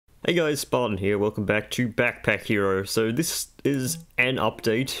Hey guys, Spartan here, welcome back to Backpack Hero. So this is an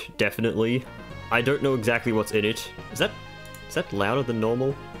update, definitely. I don't know exactly what's in it. Is that louder than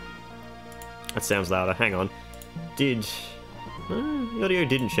normal? That sounds louder, hang on. The audio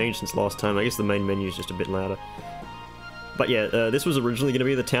didn't change since last time, I guess the main menu is just a bit louder. But yeah, this was originally going to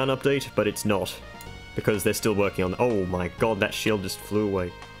be the town update, but it's not. Because they're still working on... Oh my god, that shield just flew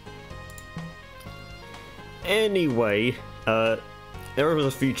away. Anyway, there was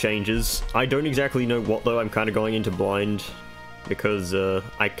a few changes. I don't exactly know what though, I'm kind of going into blind because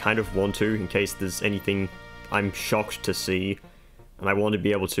I kind of want to in case there's anything I'm shocked to see, and I want to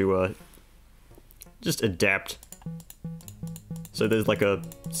be able to just adapt. So there's like a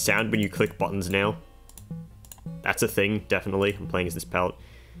sound when you click buttons now. That's a thing, definitely. I'm playing as this palette.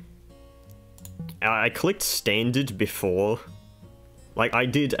 I clicked standard before. Like, I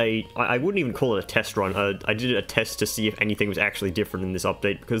wouldn't even call it a test run, I did a test to see if anything was actually different in this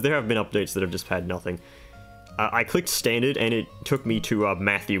update, because there have been updates that have just had nothing. I clicked standard, and it took me to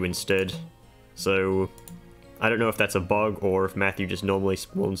Matthew instead. So, I don't know if that's a bug, or if Matthew just normally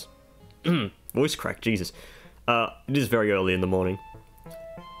spawns. Voice crack, Jesus. It is very early in the morning.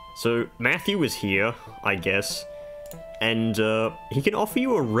 So, Matthew is here, I guess, and he can offer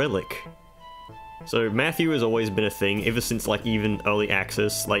you a relic. So Matthew has always been a thing, ever since like even early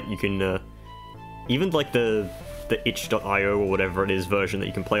access, like you can, even like the itch.io or whatever it is version that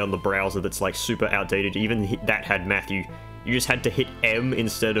you can play on the browser that's like super outdated, even that had Matthew. You just had to hit M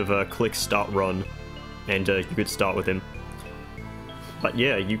instead of click start run, and you could start with him. But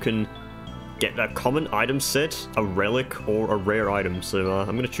yeah, you can get a common item set, a relic, or a rare item, so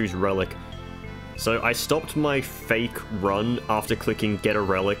I'm gonna choose relic. So I stopped my fake run after clicking get a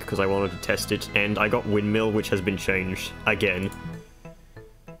relic because I wanted to test it, and I got windmill, which has been changed again.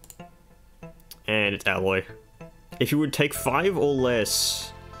 And it's alloy. If you would take 5 or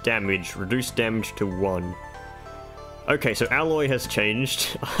less damage, reduce damage to 1. Okay, so alloy has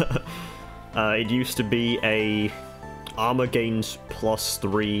changed. It used to be a armor gains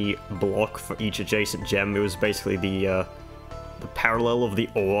 +3 block for each adjacent gem. It was basically the parallel of the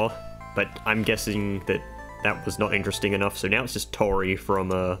ore. But I'm guessing that that was not interesting enough, so now it's just Tori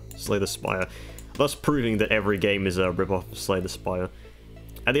from Slay the Spire, thus proving that every game is a ripoff of Slay the Spire.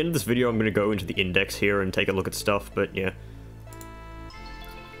 At the end of this video, I'm going to go into the index here and take a look at stuff, but yeah.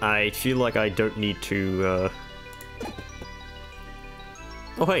 I feel like I don't need to,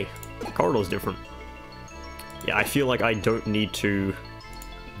 Oh hey, corridor's different. Yeah, I feel like I don't need to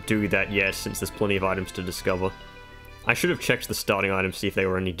do that yet, since there's plenty of items to discover. I should have checked the starting items, see if they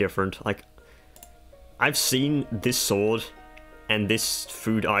were any different. Like, I've seen this sword and this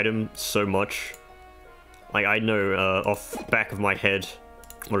food item so much. Like, I know off the back of my head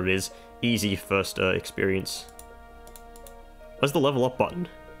what it is. Easy first experience. Where's the level up button?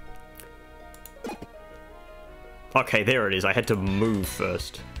 Okay, there it is. I had to move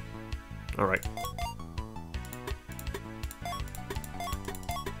first. Alright.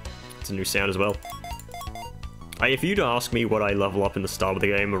 It's a new sound as well. If you'd ask me what I level up in the start of the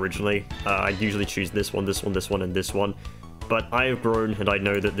game originally, I'd usually choose this one, this one, this one, and this one. But I have grown, and I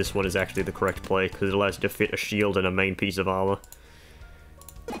know that this one is actually the correct play, because it allows you to fit a shield and a main piece of armor.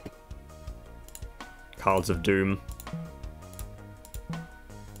 Cards of Doom.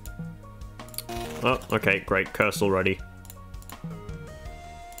 Oh, okay, great, cursed already.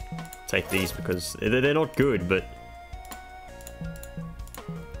 Take these, because they're not good, but...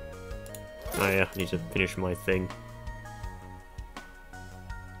 Oh yeah, I need to finish my thing.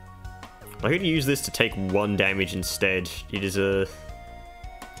 I could use this to take 1 damage instead. It is a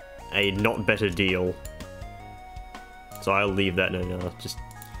not better deal. So I'll leave that. No, just...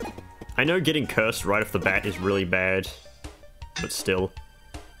 I know getting cursed right off the bat is really bad, but still.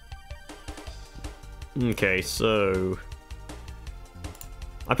 Okay, so...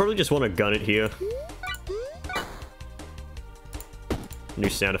 I probably just want to gun it here. New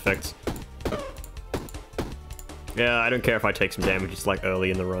sound effects. Yeah, I don't care if I take some damage, it's like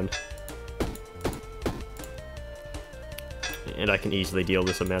early in the run. And I can easily deal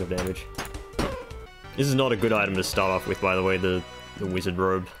this amount of damage. This is not a good item to start off with, by the way, the wizard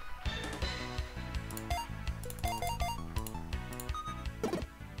robe.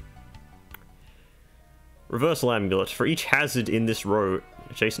 Reversal amulet. For each hazard in this row,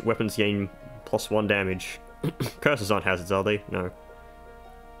 adjacent weapons gain +1 damage. Curses aren't hazards, are they? No.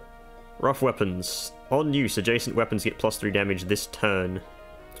 Rough weapons. On use, adjacent weapons get +3 damage this turn.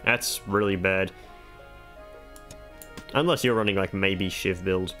 That's really bad. Unless you're running like maybe Shiv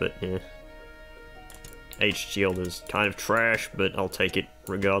build, but yeah. H shield is kind of trash, but I'll take it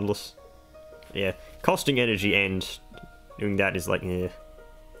regardless. Yeah, costing energy and doing that is like, yeah.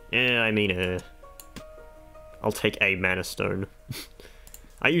 Yeah, I mean, I'll take a mana stone.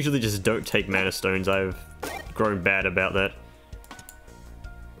 I usually just don't take mana stones. I've grown bad about that.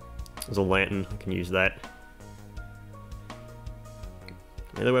 There's a lantern. I can use that.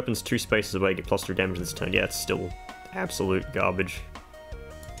 Yeah, the weapon's 2 spaces away. Get +3 damage this turn. Yeah, it's still absolute garbage.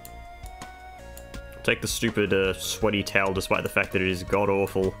 I'll take the stupid sweaty towel, despite the fact that it is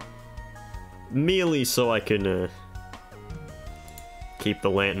god-awful. Merely so I can keep the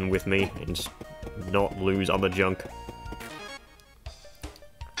lantern with me and just not lose other junk.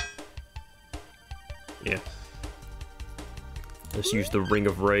 Yeah. Let's use the Ring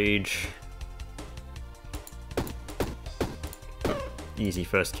of Rage. Easy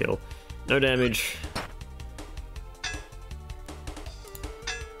first kill. No damage.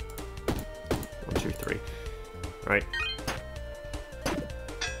 1, 2, 3. Right.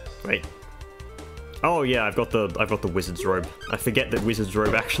 Wait. Oh yeah, I've got the Wizard's Robe. I forget that Wizard's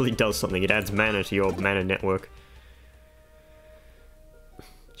Robe actually does something. It adds mana to your mana network.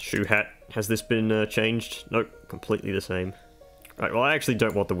 Shoe hat. Has this been changed? Nope, completely the same. Right, well I actually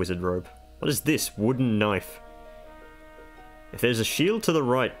don't want the Wizard Robe. What is this? Wooden knife. If there's a shield to the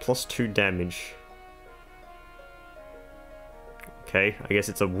right, +2 damage. Okay, I guess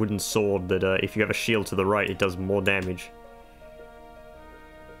it's a wooden sword that if you have a shield to the right, it does more damage.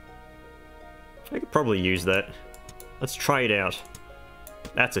 I could probably use that. Let's try it out.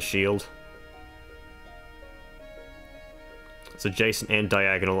 That's a shield. It's adjacent and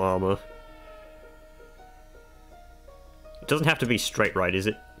diagonal armor. It doesn't have to be straight right, is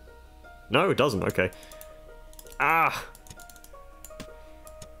it? No, it doesn't, okay. Ah!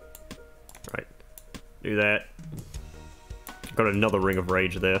 Right. Do that. Got another Ring of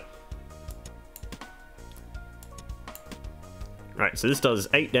Rage there. Right, so this does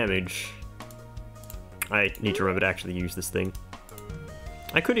 8 damage. I need to remember to actually use this thing.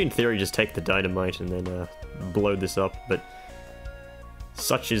 I could, in theory, just take the dynamite and then blow this up, but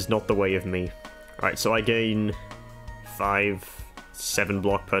such is not the way of me. Alright, so I gain 5, 7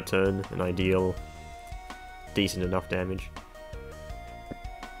 block per turn, and I deal decent enough damage.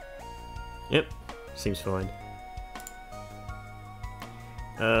 Yep, seems fine.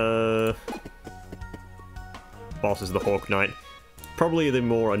 Boss is the Hawk Knight. Probably the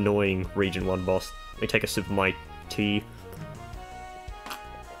more annoying Region 1 boss. Let me take a sip of my tea.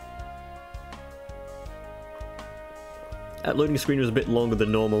 That loading screen was a bit longer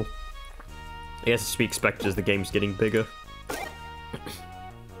than normal. I guess it's to be expected as the game's getting bigger.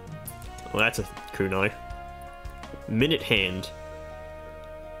 Well, that's a kunai. Minute Hand.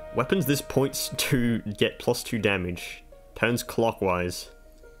 Weapons this points to get +2 damage. Turns clockwise.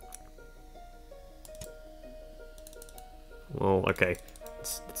 Well, okay.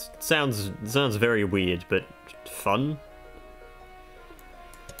 It sounds very weird, but fun.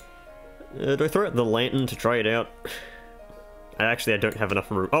 Do I throw out the lantern to try it out? Actually, I don't have enough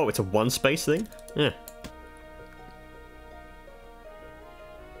room. Oh, it's a 1 space thing? Yeah.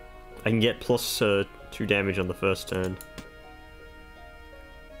 I can get +2 damage on the first turn.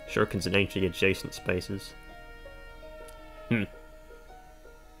 Shurikens in ancient adjacent spaces.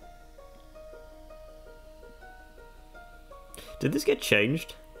 Did this get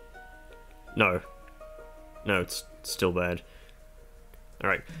changed? No. No, it's still bad.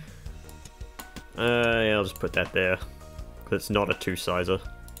 Alright. Yeah, I'll just put that there. Because it's not a 2-sizer.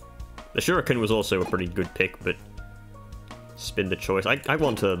 The Shuriken was also a pretty good pick, but spin the choice. I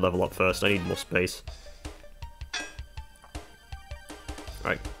want to level up first. I need more space.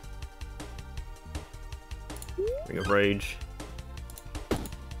 Right. Ring of Rage.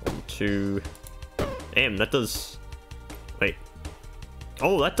 1, 2. Damn, that does... Wait.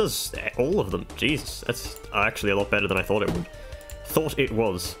 Oh, that does all of them. Jesus, that's actually a lot better than I thought it would. Thought it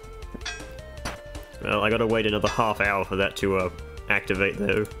was. Well, I gotta wait another half hour for that to activate,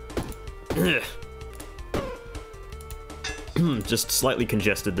 though. Just slightly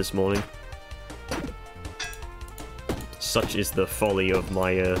congested this morning. Such is the folly of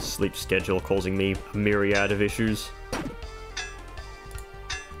my sleep schedule, causing me a myriad of issues.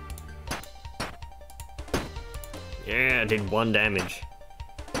 Yeah, I did 1 damage.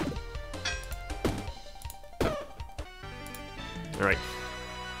 Alright.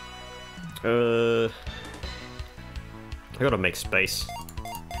 I gotta make space.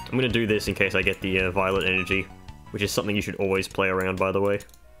 I'm gonna do this in case I get the violet energy, which is something you should always play around, by the way.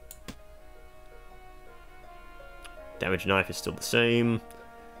 Damage knife is still the same.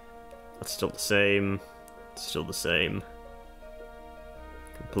 That's still the same. It's still the same.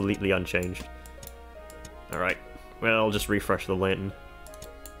 Completely unchanged. Alright. Well, I'll just refresh the lantern.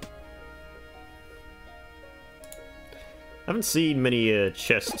 Haven't seen many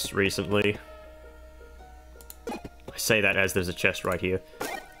chests recently. I say that as there's a chest right here.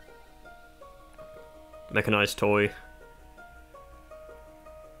 Mechanized toy.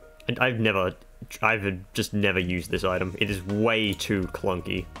 And I've just never used this item. It is way too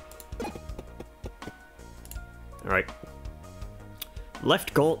clunky. Alright.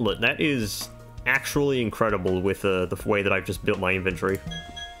 Left gauntlet. That is actually incredible with the way that I've just built my inventory.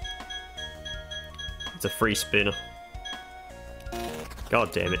 It's a free spin.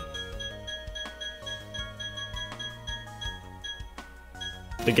 God damn it.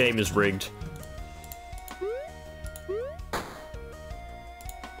 The game is rigged.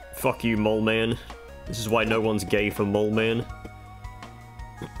 Fuck you, Mole Man. This is why no one's gay for Mole Man.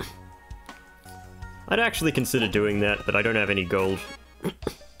 I'd actually consider doing that, but I don't have any gold.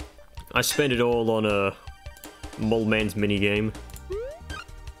 I spent it all on a Mole Man's minigame.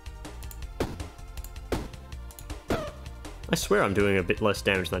 I swear I'm doing a bit less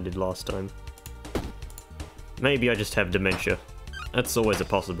damage than I did last time. Maybe I just have dementia. That's always a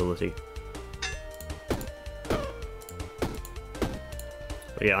possibility.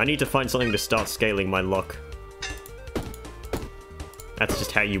 But yeah, I need to find something to start scaling my luck. That's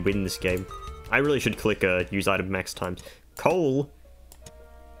just how you win this game. I really should click use item max times. Coal!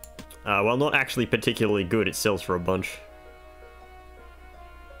 Well, not actually particularly good. It sells for a bunch.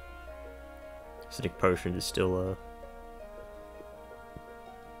 Acidic potion is still,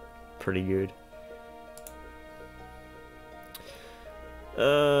 pretty good.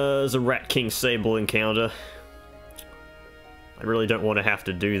 There's a Rat King Sable encounter. I really don't want to have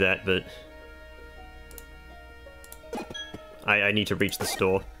to do that, but I need to reach the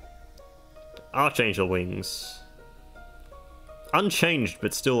store. Archangel wings. Unchanged,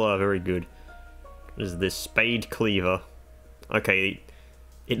 but still very good. What is this? Spade Cleaver. Okay,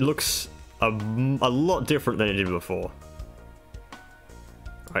 it looks a lot different than it did before.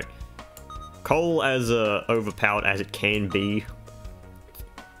 Right. Coal as overpowered as it can be.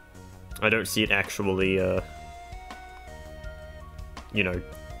 I don't see it actually, you know,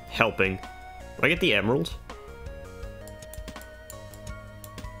 helping. Do I get the emerald?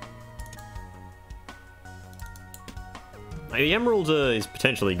 The emerald is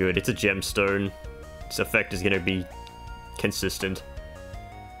potentially good. It's a gemstone. Its effect is going to be consistent.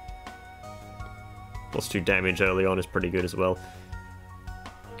 +2 damage early on is pretty good as well.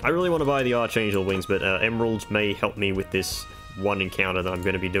 I really want to buy the Archangel wings, but emeralds may help me with this one encounter that I'm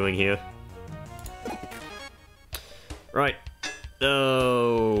going to be doing here. Right.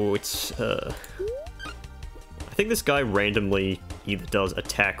 Oh, it's... I think this guy randomly either does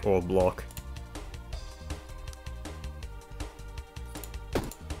attack or block.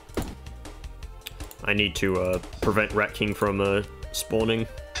 I need to prevent Rat King from spawning.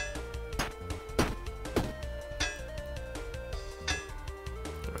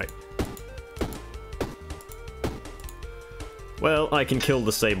 Alright. Well, I can kill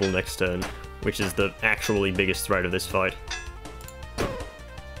the Sable next turn, which is the actually biggest threat of this fight.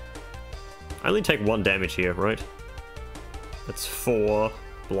 I only take 1 damage here, right? That's 4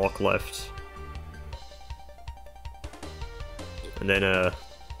 block left. And then,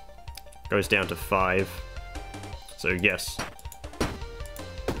 goes down to 5. So, yes.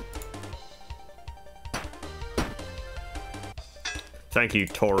 Thank you,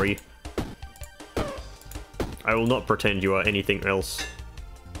 Tori. I will not pretend you are anything else.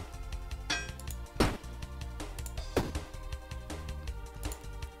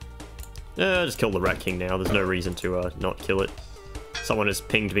 Just kill the Rat King now. There's no reason to not kill it. Someone has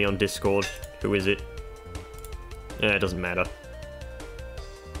pinged me on Discord. Who is it? It doesn't matter.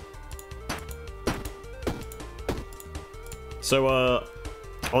 So,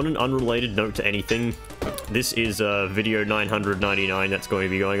 on an unrelated note to anything, this is video 999 that's going to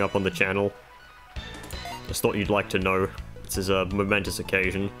be going up on the channel. Just thought you'd like to know. This is a momentous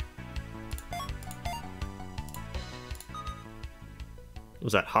occasion. What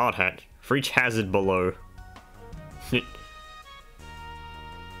was that? Hard hat. For each hazard below.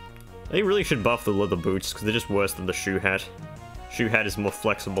 They really should buff the leather boots, because they're just worse than the shoe hat. Shoe hat is more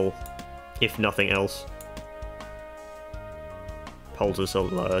flexible, if nothing else. Poultice,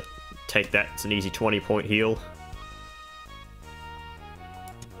 I'll take that. It's an easy 20-point heal.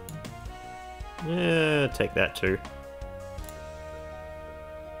 Yeah, take that too.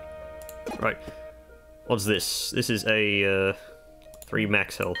 Right. What's this? This is a 3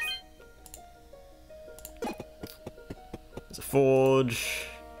 max health. There's a forge.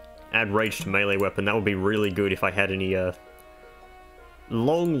 Add rage to melee weapon. That would be really good if I had any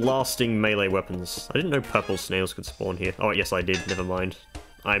long-lasting melee weapons. I didn't know purple snails could spawn here. Oh, yes, I did. Never mind.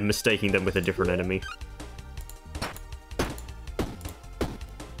 I'm mistaking them with a different enemy.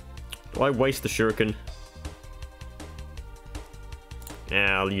 Do I waste the shuriken?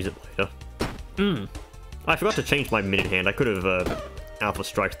 Yeah, I'll use it later. I forgot to change my minute hand. I could have alpha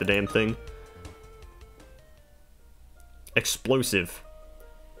striked the damn thing. Explosive.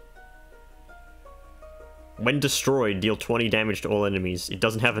 When destroyed, deal 20 damage to all enemies. It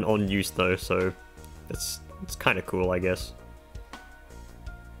doesn't have an on use though, so it's kind of cool, I guess.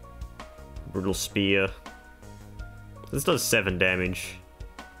 Brutal spear. This does 7 damage,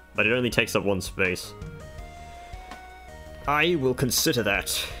 but it only takes up 1 space. I will consider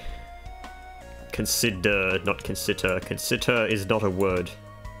that. Consider, not consider. Consider is not a word.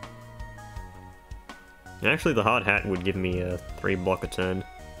 Actually, the hard hat would give me a 3 block a turn.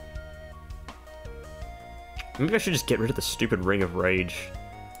 Maybe I should just get rid of the stupid Ring of Rage.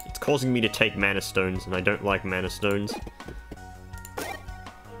 It's causing me to take mana stones, and I don't like mana stones.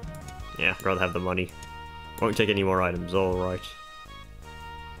 Yeah, I'd rather have the money. Won't take any more items, alright.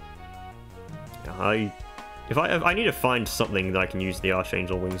 I need to find something that I can use the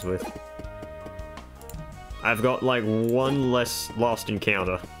Archangel Wings with. I've got like 1 less last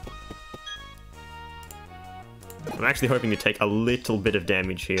encounter. I'm actually hoping to take a little bit of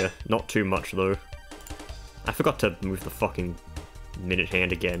damage here. Not too much though. I forgot to move the fucking minute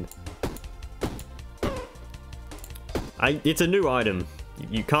hand again. It's a new item.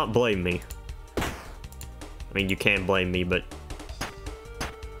 You can't blame me. I mean, you can blame me, but...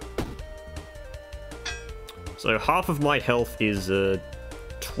 So half of my health is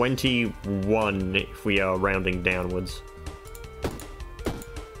 21 if we are rounding downwards.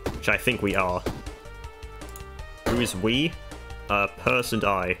 Which I think we are. Who is we? Purse and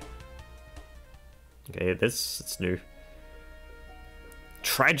I. Okay, it's new.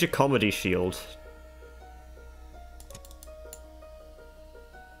 Tragicomedy shield.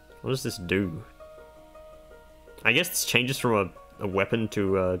 What does this do? I guess this changes from a weapon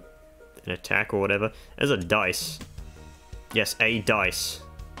to an attack or whatever. There's a dice. Yes, a dice.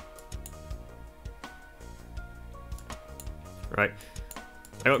 Right.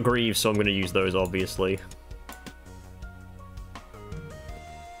 I got greaves, so I'm going to use those, obviously.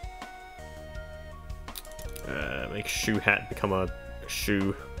 Make shoe hat become a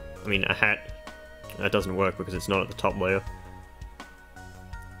shoe. I mean, a hat. That doesn't work because it's not at the top layer.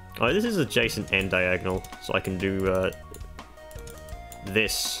 Oh, this is adjacent and diagonal, so I can do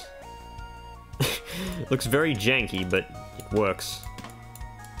this. Looks very janky, but it works.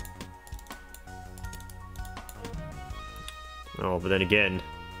 Oh, but then again,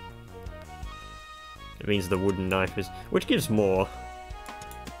 it means the wooden knife is... Which gives more?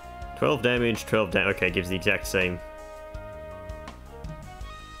 12 damage, 12 damage. Okay, gives the exact same.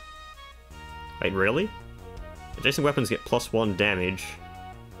 Wait, really? Adjacent weapons get +1 damage.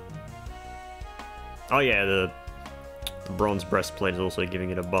 Oh yeah, the bronze breastplate is also giving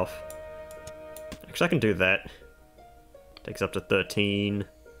it a buff. Actually, I can do that. Takes up to 13.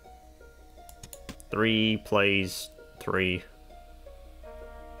 3 plays 3.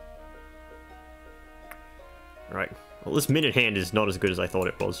 Right. Well, this minute hand is not as good as I thought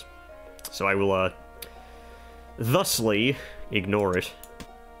it was. So I will, thusly ignore it.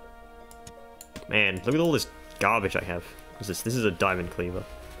 Man, look at all this garbage I have. What is this? This is a diamond cleaver.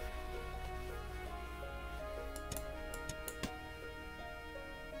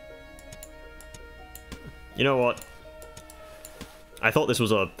 You know what? I thought this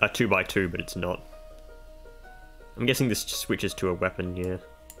was a 2x2, but it's not. I'm guessing this switches to a weapon, yeah.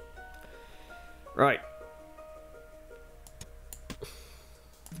 Right.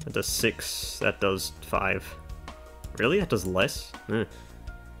 That does 6, that does 5. Really? That does less?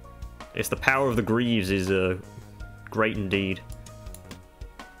 Yes, the power of the greaves is great indeed.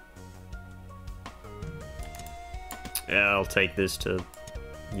 Yeah, I'll take this to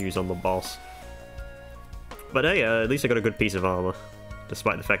use on the boss. But hey, at least I got a good piece of armor,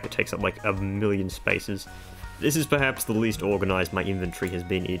 despite the fact it takes up like 1,000,000 spaces. This is perhaps the least organized my inventory has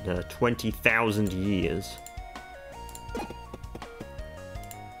been in 20,000 years.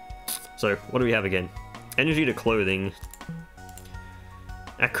 So, what do we have again? Energy to clothing.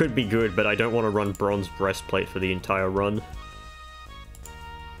 That could be good, but I don't want to run bronze breastplate for the entire run.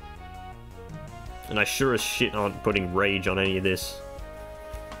 And I sure as shit aren't putting rage on any of this.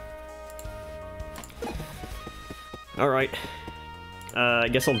 Alright. I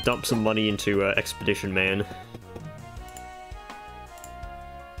guess I'll dump some money into Expedition Man.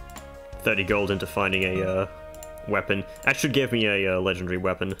 30 gold into finding a weapon. That should give me a legendary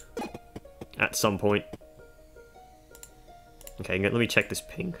weapon. At some point. Okay, let me check this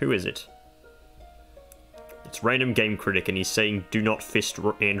ping. Who is it? It's Random Game Critic, and he's saying, "Do not fist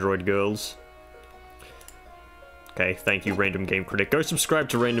android girls." Okay, thank you, Random Game Critic. Go subscribe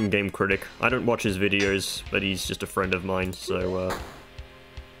to Random Game Critic. I don't watch his videos, but he's just a friend of mine, so,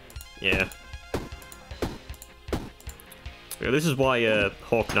 yeah. Yeah, this is why,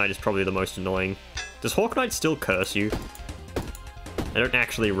 Hawk Knight is probably the most annoying. Does Hawk Knight still curse you? I don't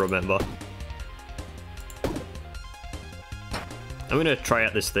actually remember. I'm gonna try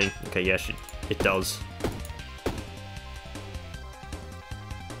out this thing. Okay, yes, it does.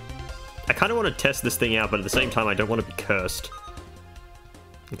 I kind of want to test this thing out, but at the same time, I don't want to be cursed.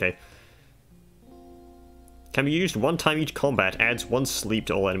 Okay. Can be used one time each combat, adds 1 sleep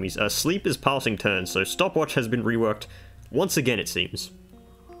to all enemies. Sleep is passing turns, so stopwatch has been reworked once again, it seems.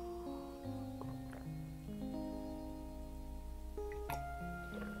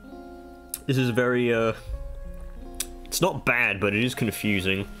 This is very, it's not bad, but it is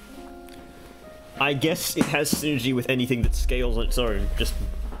confusing. I guess it has synergy with anything that scales on its own. Just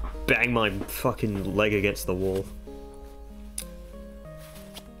bang my fucking leg against the wall.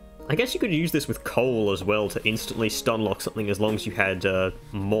 I guess you could use this with Coal as well to instantly stun lock something as long as you had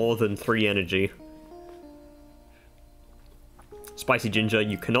more than 3 energy. Spicy Ginger,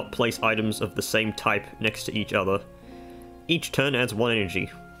 you cannot place items of the same type next to each other. Each turn adds 1 energy,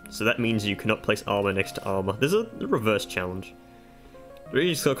 so that means you cannot place armor next to armor. There's a reverse challenge.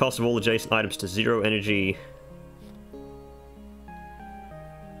 Reduce the cost of all adjacent items to 0 energy.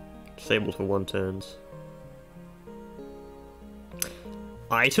 Disabled for 1 turns.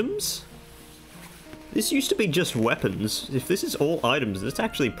 Items? This used to be just weapons. If this is all items, that's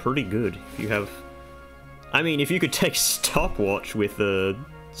actually pretty good. If you have... I mean, if you could take stopwatch with a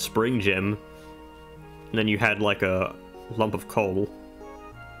spring gem, and then you had like a lump of coal.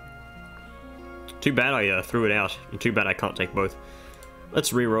 Too bad I threw it out, and too bad I can't take both.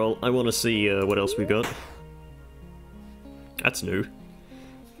 Let's reroll. I want to see what else we got. That's new.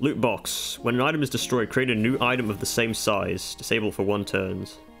 Loot box. When an item is destroyed, create a new item of the same size. Disable for 1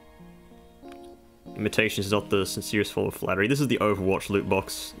 turns. Imitation is not the sincerest form of flattery. This is the Overwatch loot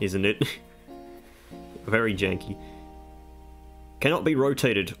box, isn't it? Very janky. Cannot be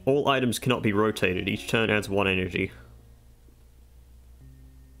rotated. All items cannot be rotated. Each turn adds 1 energy.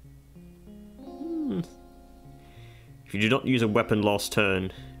 If you do not use a weapon last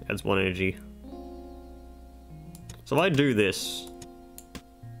turn, adds 1 energy. So if I do this...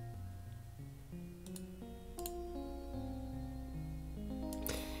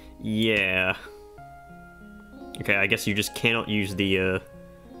 Yeah. Okay, I guess you just cannot use the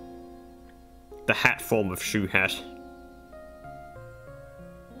hat form of shoe hat.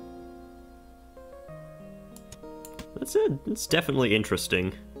 That's it. It's definitely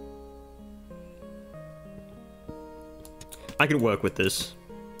interesting. I can work with this.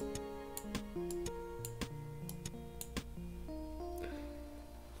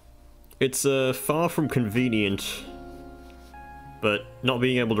 It's far from convenient, but not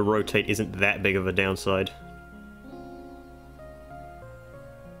being able to rotate isn't that big of a downside.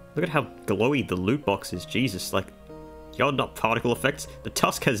 Look at how glowy the loot box is, Jesus, like, y'all not particle effects? The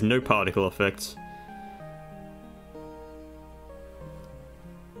tusk has no particle effects.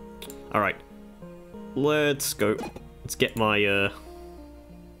 Alright, let's go. Let's get my,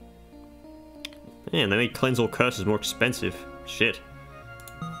 Man, they made Cleanse All Curses more expensive. Shit.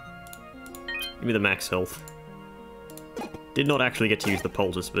 Give me the max health. Did not actually get to use the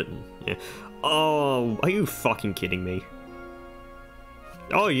poultice, but yeah. Oh, are you fucking kidding me?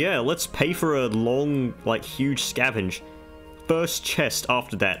 Oh yeah, let's pay for a long, like, huge scavenge. First chest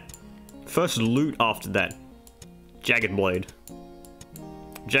after that. First loot after that. Jagged Blade.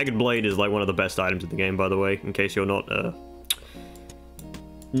 Jagged Blade is like one of the best items in the game, by the way, in case you're not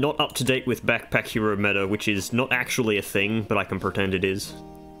up to date with Backpack Hero meta, which is not actually a thing, but I can pretend it is.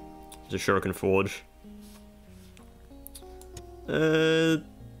 It's a Shuriken Forge. They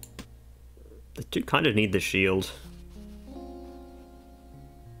do kind of need the shield.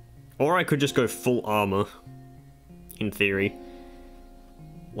 Or I could just go full armor, in theory.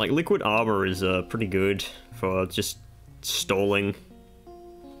 Like, liquid armor is pretty good for just stalling.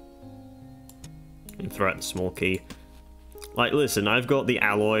 And throw out the small key. Like, listen, I've got the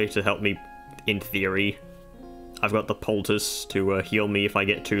alloy to help me, in theory. I've got the poultice to heal me if I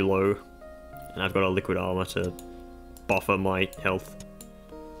get too low. And I've got a liquid armor to buffer my health.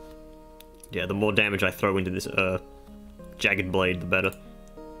 Yeah, the more damage I throw into this Jagged Blade, the better.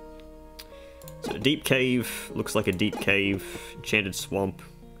 So, Deep Cave, looks like a deep cave, Enchanted Swamp.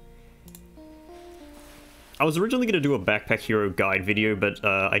 I was originally going to do a Backpack Hero guide video, but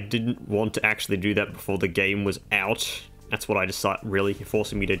I didn't want to actually do that before the game was out. That's what I decided, really,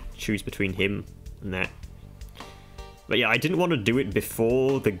 forcing me to choose between him and that. But yeah, I didn't want to do it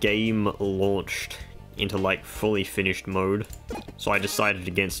before the game launched, into like fully finished mode, so I decided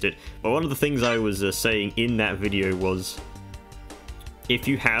against it. But one of the things I was saying in that video was, if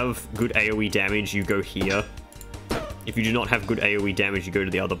you have good AoE damage, you go here. If you do not have good AoE damage, you go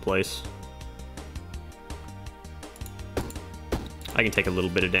to the other place. I can take a little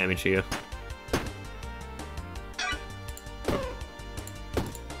bit of damage here.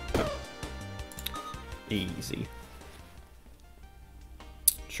 Easy.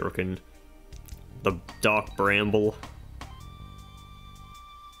 Shuriken. The Dark Bramble.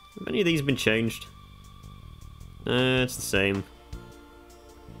 Have any of these been changed? It's the same.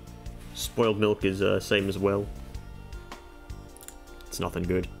 Spoiled Milk is same as well. It's nothing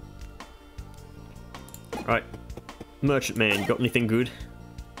good. Right. Merchant Man, got anything good?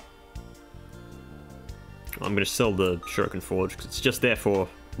 I'm gonna sell the Shuriken Forge, because it's just there for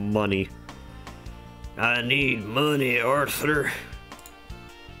money. I need money, Arthur.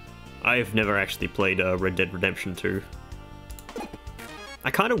 I've never actually played Red Dead Redemption 2.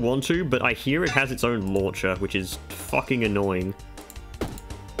 I kind of want to, but I hear it has its own launcher, which is fucking annoying.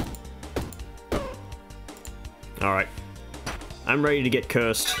 Alright. I'm ready to get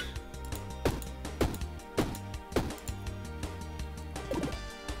cursed.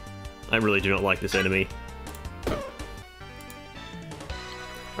 I really do not like this enemy.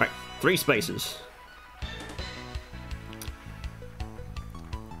 Alright, 3 spaces.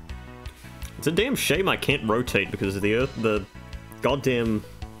 It's a damn shame I can't rotate because the goddamn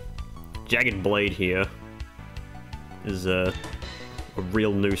jagged blade here is a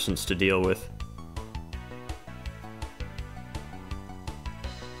real nuisance to deal with.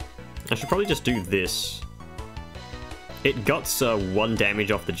 I should probably just do this. It guts 1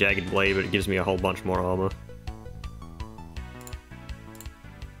 damage off the jagged blade, but it gives me a whole bunch more armor.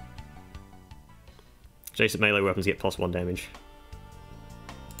 Adjacent melee weapons get +1 damage.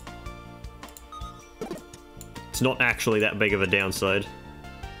 It's not actually that big of a downside.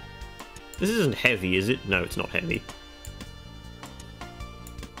 This isn't heavy, is it? No, it's not heavy.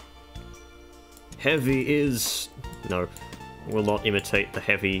 Heavy is... No, will not imitate the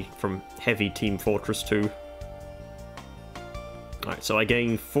heavy from Heavy Team Fortress 2. Alright, so I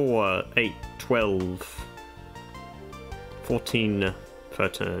gain 4, 8, 12, 14 per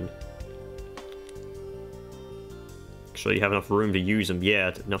turn. Actually, you have enough room to use them.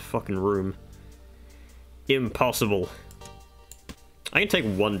 Yeah, enough fucking room. Impossible. I can take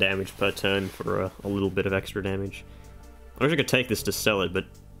 1 damage per turn for a little bit of extra damage. I wish I could take this to sell it, but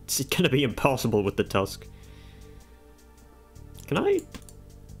it's gonna be impossible with the Tusk. Can I...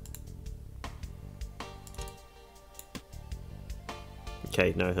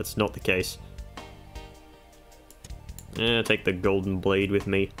 Okay, no, that's not the case. I'll take the golden blade with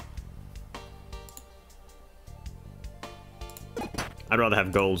me. I'd rather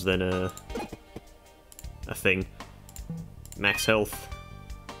have golds than a thing. Max health.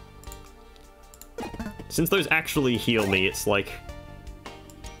 Since those actually heal me, it's like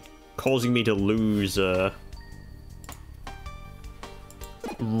causing me to lose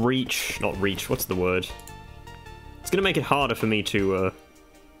reach. Not reach, what's the word? It's gonna make it harder for me to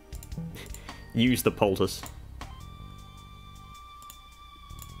use the poultice.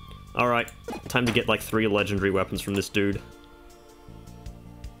 Alright, time to get like 3 legendary weapons from this dude.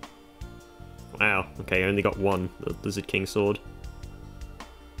 Wow, okay, I only got 1, the Lizard King sword.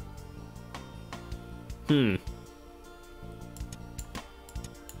 Well,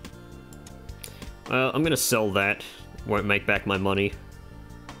 I'm gonna sell that. Won't make back my money.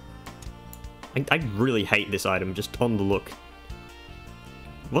 I really hate this item, just on the look.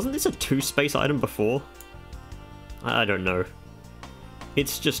 Wasn't this a 2-space item before? I don't know.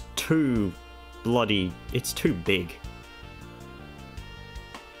 It's just too bloody... It's too big.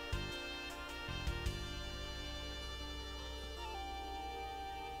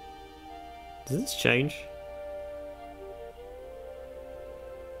 Does this change?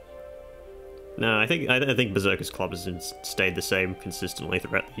 No, I think Berserker's Club has stayed the same consistently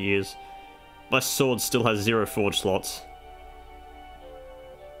throughout the years. My sword still has 0 forge slots.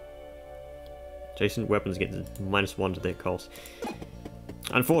 Adjacent weapons get -1 to their cost.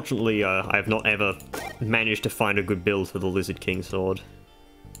 Unfortunately, I have not ever managed to find a good build for the Lizard King sword.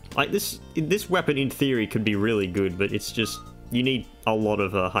 Like, this weapon in theory could be really good, but it's just... You need a lot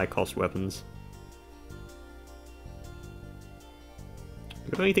of high-cost weapons. Do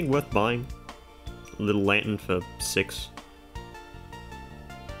you have anything worth buying? A little lantern for 6.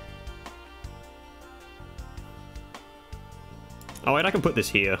 Oh wait, I can put this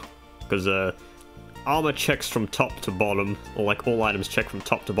here, because armor checks from top to bottom, or like all items check from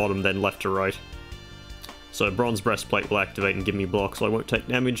top to bottom, then left to right. So bronze breastplate will activate and give me block, so I won't take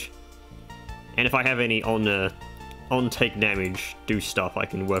damage. And if I have any on take damage, do stuff, I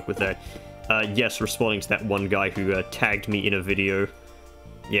can work with that. Yes, responding to that one guy who tagged me in a video.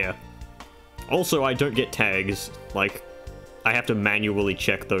 Yeah. Also, I don't get tags. Like, I have to manually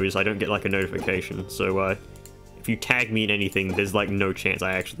check those. I don't get, like, a notification. So, if you tag me in anything, there's, like, no chance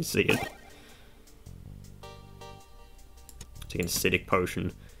I actually see it. Take an acidic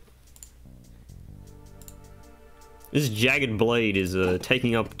potion. This jagged blade is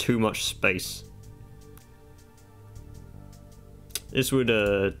taking up too much space. This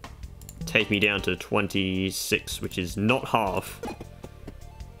would take me down to 26, which is not half.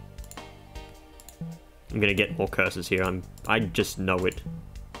 I'm gonna get more curses here. I just know it.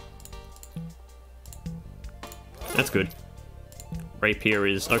 That's good. Rapier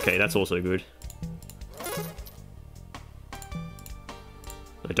is okay. That's also good.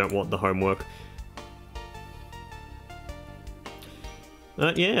 I don't want the homework.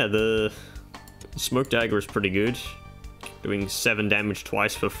 Yeah, the smoke dagger is pretty good. Doing 7 damage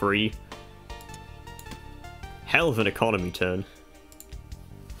twice for free. Hell of an economy turn.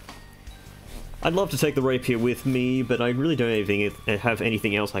 I'd love to take the rapier with me, but I really don't have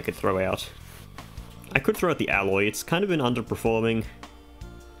anything else I could throw out. I could throw out the alloy. It's kind of been underperforming.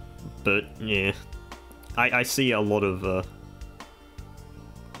 But, yeah. I see a lot of...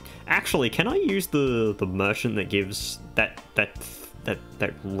 Actually, can I use the merchant that gives that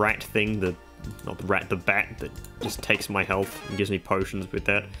rat thing, not the rat, the bat that just takes my health and gives me potions with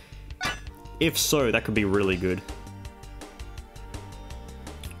that? If so, that could be really good.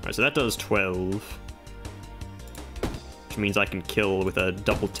 Alright, so that does 12. Which means I can kill with a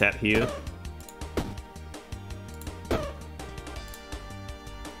double tap here.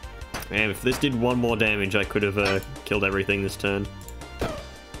 And if this did 1 more damage, I could have killed everything this turn.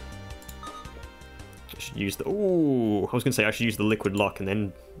 Use the... Ooh, I was gonna say I should use the liquid lock, and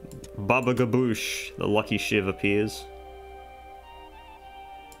then Baba Gaboosh, the lucky shiv appears.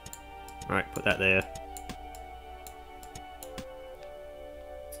 Alright, put that there.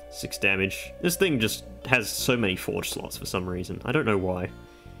 6 damage. This thing just has so many forge slots for some reason. I don't know why.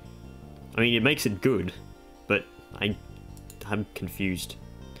 I mean, it makes it good, but I'm confused.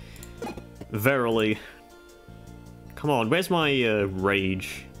 Verily. Come on, where's my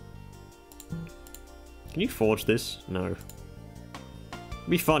rage? Can you forge this? No. It'd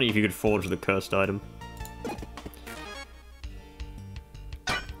be funny if you could forge the cursed item.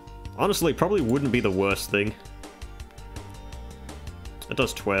 Honestly, probably wouldn't be the worst thing. That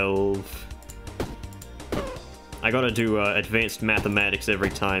does 12. I gotta do advanced mathematics every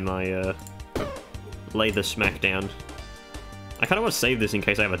time I lay the smack down. I kinda want to save this in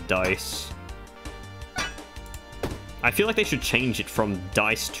case I have a dice. I feel like they should change it from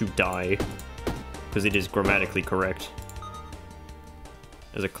dice to die. Because it is grammatically correct.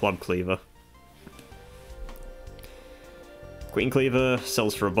 As a club cleaver. Queen cleaver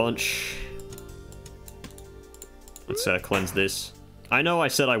sells for a bunch. Let's cleanse this. I know I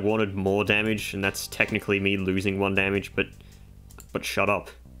said I wanted more damage, and that's technically me losing 1 damage, but shut up.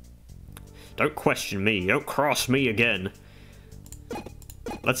 Don't question me. Don't cross me again.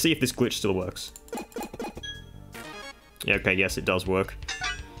 Let's see if this glitch still works. Yeah, okay, yes, it does work.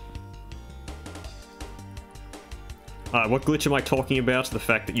 What glitch am I talking about? The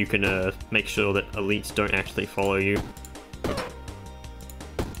fact that you can make sure that elites don't actually follow you.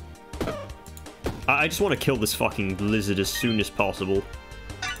 I just want to kill this fucking lizard as soon as possible.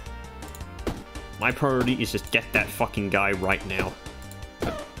 My priority is just get that fucking guy right now.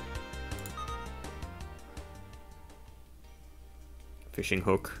 Fishing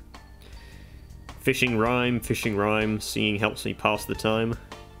hook. Fishing rhyme, seeing helps me pass the time.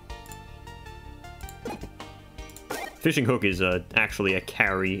 Fishing hook is actually a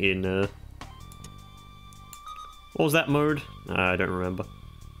carry in what was that mode? I don't remember.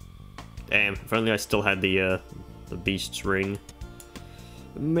 Damn, if only I still had the beast's ring.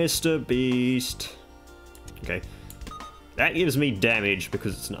 Mr. Beast. Okay. That gives me damage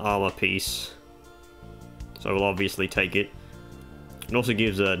because it's an armor piece. So I will obviously take it. It also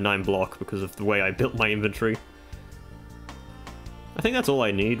gives a 9 block because of the way I built my inventory. I think that's all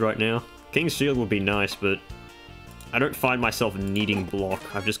I need right now. King's Shield would be nice, but I don't find myself needing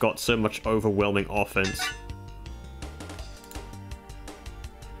block. I've just got so much overwhelming offense.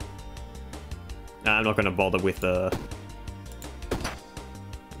 I'm not going to bother with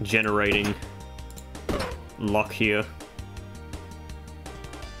generating luck here.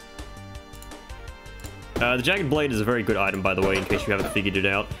 The Jagged Blade is a very good item, by the way, in case you haven't figured it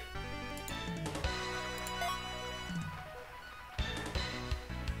out.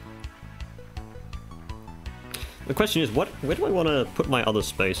 The question is, where do I want to put my other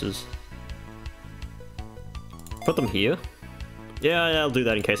spaces? Put them here. Yeah, I'll do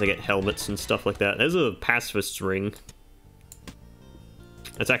that in case I get helmets and stuff like that. There's a pacifist ring.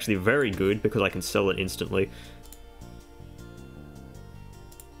 That's actually very good because I can sell it instantly.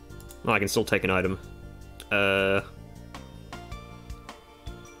 Oh, I can still take an item.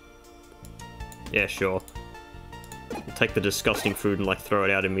 Yeah, sure. I'll take the disgusting food and, like, throw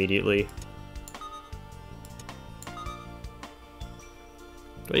it out immediately.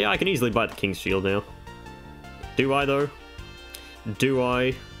 But yeah, I can easily buy the King's Shield now. Do I, though? Do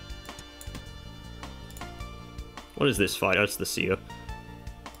I? What is this fight? Oh, it's the Seer.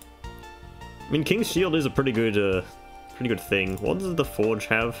 I mean, King's Shield is a pretty good thing. What does the Forge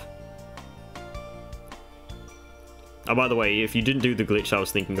have? Oh, by the way, if you didn't do the glitch I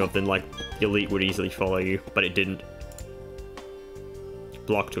was thinking of, then, like, the Elite would easily follow you, but it didn't.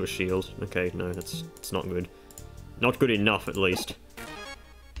 Block to a shield. Okay, no, it's not good. Not good enough, at least.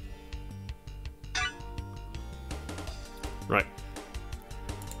 Right.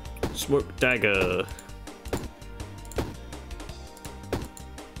 Smoke dagger.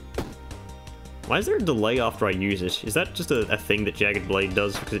 Why is there a delay after I use it? Is that just a thing that Jagged Blade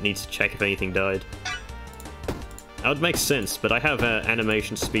does because it needs to check if anything died? That would make sense, but I have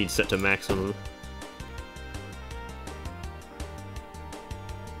animation speed set to maximum.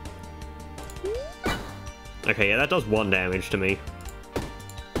 Okay, yeah, that does 1 damage to me.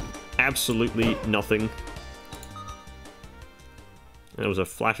 Absolutely nothing. There was a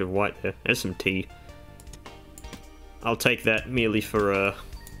flash of white there. There's some tea. I'll take that merely for,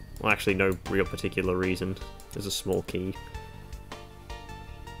 well, actually, no real particular reason. There's a small key.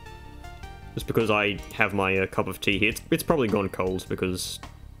 Just because I have my cup of tea here. It's probably gone cold because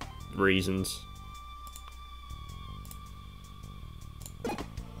reasons.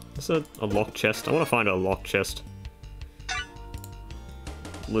 Is that a locked chest? I want to find a locked chest.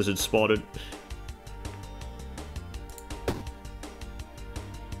 Lizard spotted.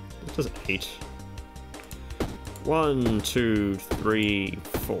 It does 8. 1, 2, 3,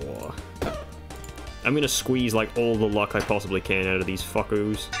 4. I'm gonna squeeze like all the luck I possibly can out of these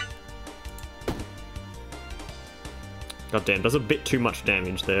fuckos. God damn, does a bit too much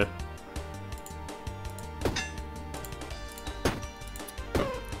damage there.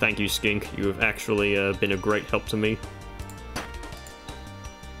 Thank you, Skink. You have actually been a great help to me.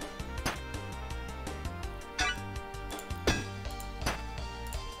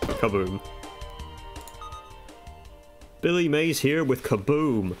 Kaboom. Billy Mays here with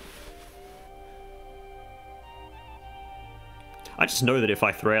Kaboom. I just know that if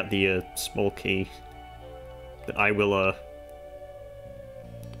I throw out the small key, that I will,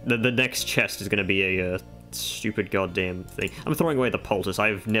 the next chest is going to be a stupid goddamn thing. I'm throwing away the poultice.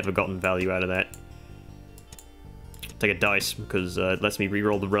 I've never gotten value out of that. Take a dice, because it lets me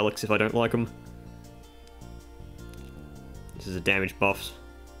reroll the relics if I don't like them. This is a damage buff.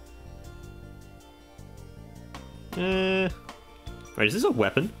 Wait, is this a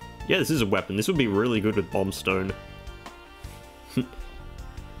weapon? Yeah, this is a weapon. This would be really good with bombstone.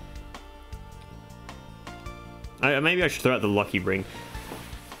 Maybe I should throw out the lucky ring.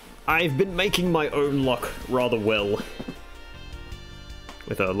 I've been making my own luck rather well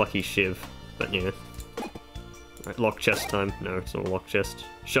with a lucky shiv, but yeah. Right, lock chest time. No, it's not a lock chest.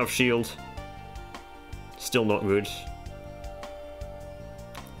 Shove shield. Still not good.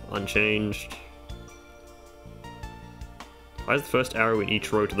 Unchanged. Why is the first arrow in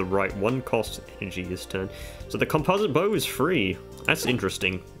each row to the right? 1 cost energy this turn. So the composite bow is free. That's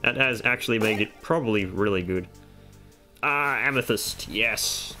interesting. That has actually made it probably really good. Ah, amethyst.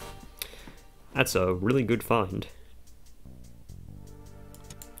 Yes. That's a really good find.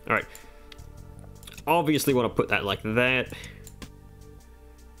 Alright. Obviously want to put that like that.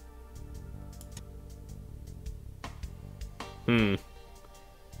 The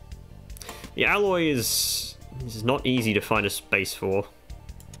alloy is not easy to find a space for.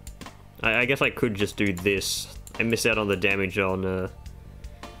 I guess I could just do this. I miss out on the damage on I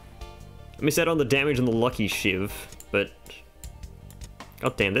miss out on the damage on the lucky shiv, but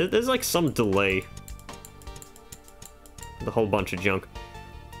god damn, there's like some delay. The whole bunch of junk.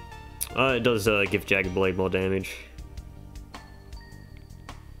 It does give Jagged Blade more damage.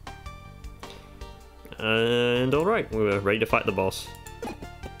 And alright, we're ready to fight the boss.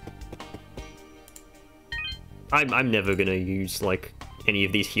 I'm never gonna use, like, any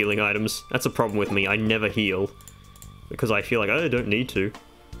of these healing items. That's a problem with me. I never heal. Because I feel like I don't need to.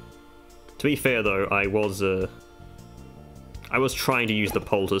 To be fair, though, I was trying to use the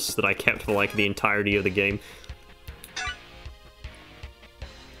poultice that I kept for, like, the entirety of the game.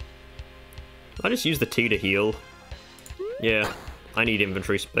 I just use the T to heal. Yeah, I need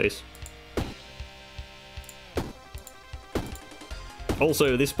inventory space.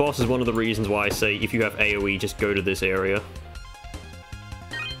 Also, this boss is one of the reasons why I say if you have AoE, just go to this area.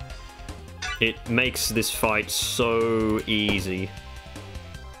 It makes this fight so easy.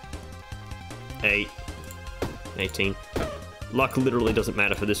 8. 18. Luck literally doesn't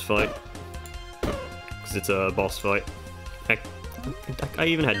matter for this fight. Because it's a boss fight. I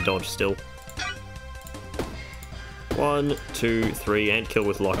even had dodge still. 1, 2, 3, and kill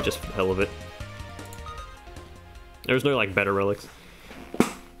with luck just for the hell of it. There's no, like, better relics.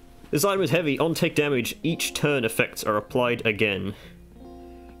 This item is heavy. On take damage, each turn effects are applied again.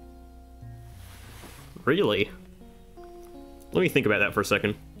 Really? Let me think about that for a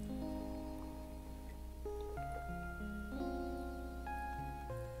second.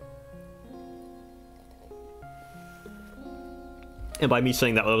 And by me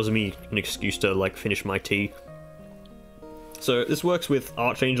saying that, that was me an excuse to, like, finish my tea. So, this works with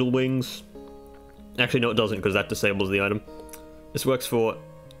Archangel Wings. Actually, no, it doesn't, because that disables the item. This works for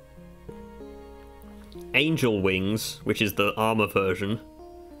Angel Wings, which is the armor version.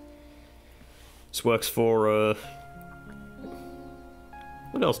 This works for,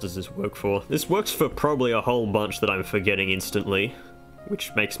 what else does this work for? This works for probably a whole bunch that I'm forgetting instantly,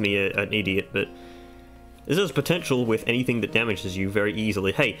 which makes me an idiot, but this has potential with anything that damages you very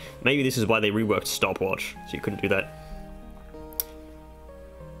easily. Hey, maybe this is why they reworked Stopwatch, so you couldn't do that.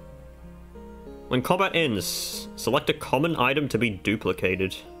 When combat ends, select a common item to be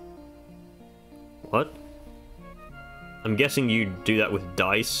duplicated. What? I'm guessing you do that with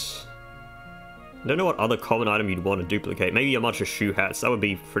dice. I don't know what other common item you'd want to duplicate. Maybe a bunch of shoe hats. That would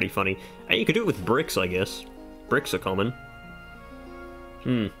be pretty funny. Hey, you could do it with bricks, I guess. Bricks are common.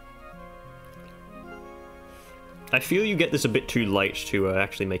 I feel you get this a bit too late to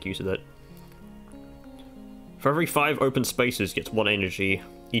actually make use of that. For every 5 open spaces gets 1 energy.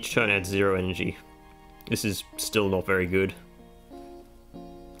 Each turn adds 0 energy. This is still not very good.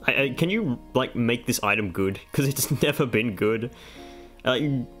 Can you, like, make this item good? Because it's never been good.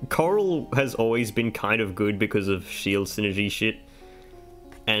 Coral has always been kind of good because of shield synergy shit.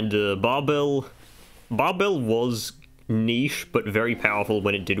 And Barbell was niche, but very powerful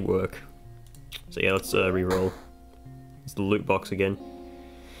when it did work. So yeah, let's reroll. It's the loot box again.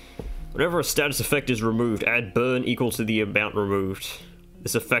 Whenever a status effect is removed, add burn equal to the amount removed.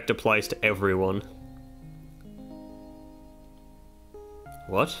 This effect applies to everyone.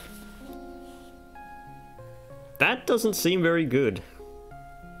 What? That doesn't seem very good.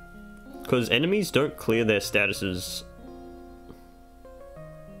 Because enemies don't clear their statuses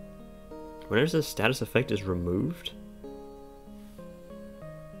whenever the status effect is removed?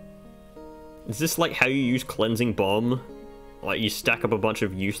 Is this like how you use Cleansing Bomb? Like you stack up a bunch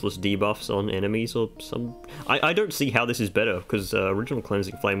of useless debuffs on enemies or some... I don't see how this is better, because Original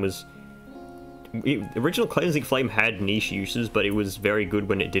Cleansing Flame was... Original Cleansing Flame had niche uses, but it was very good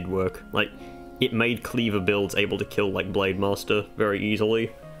when it did work. Like, it made cleaver builds able to kill, like, Blade Master very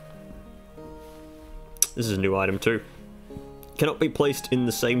easily. This is a new item too. Cannot be placed in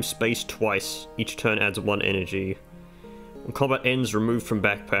the same space twice. Each turn adds 1 energy. When combat ends, removed from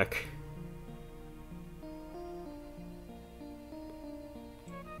backpack.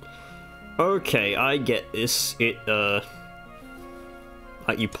 Okay, I get this. It,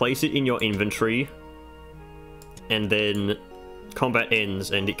 like, you place it in your inventory, and then combat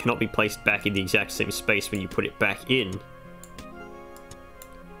ends, and it cannot be placed back in the exact same space when you put it back in.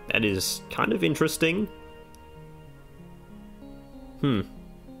 That is kind of interesting.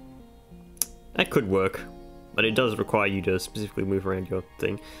 That could work, but it does require you to specifically move around your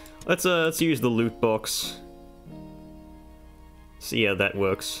thing. Let's use the loot box. See how that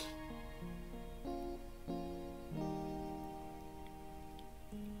works.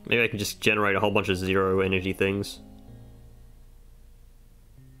 Maybe I can just generate a whole bunch of 0 energy things.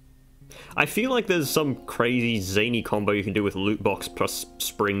 I feel like there's some crazy zany combo you can do with loot box plus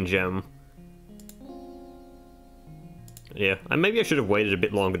spring gem. Yeah, and maybe I should have waited a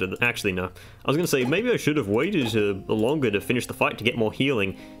bit longer to... Actually, no. I was gonna say, maybe I should have waited longer to finish the fight to get more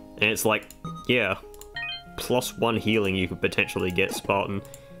healing. And it's like, yeah, +1 healing you could potentially get, Spartan.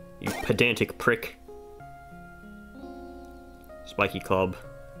 You pedantic prick. Spiky Club.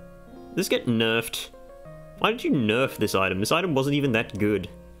 Did this get nerfed? Why did you nerf this item? This item wasn't even that good.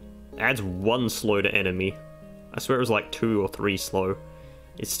 It adds 1 slow to enemy. I swear it was like 2 or 3 slow.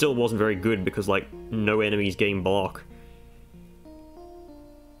 It still wasn't very good because, like, no enemies gain block.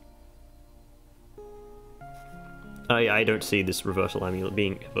 I don't see this reversal amulet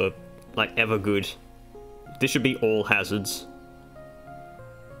being ever good. This should be all hazards.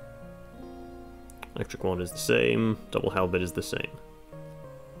 Electric wand is the same. Double halberd is the same.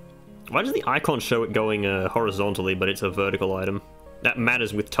 Why does the icon show it going horizontally, but it's a vertical item? That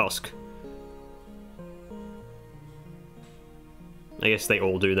matters with Tusk. I guess they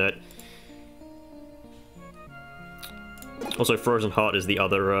all do that. Also, Frozen Heart is the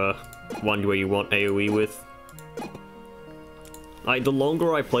other one where you want AoE with. The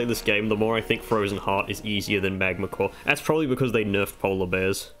longer I play this game, the more I think Frozen Heart is easier than Magma Core. That's probably because they nerfed Polar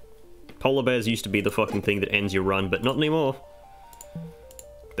Bears. Polar Bears used to be the fucking thing that ends your run, but not anymore.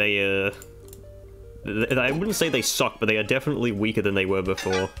 They, I wouldn't say they suck, but they are definitely weaker than they were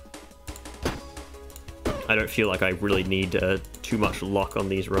before. I don't feel like I really need too much luck on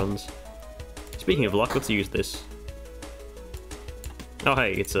these runs. Speaking of luck, let's use this. Oh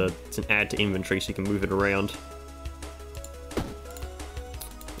hey, it's an add to inventory so you can move it around.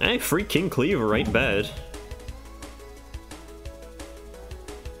 Hey, free King Cleaver ain't bad.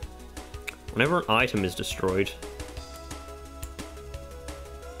 Whenever an item is destroyed.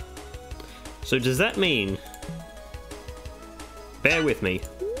 So does that mean... Bear with me.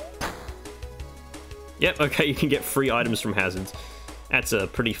 Yep, okay, you can get free items from hazards. That's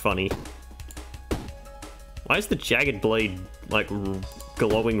pretty funny. Why is the Jagged Blade, like,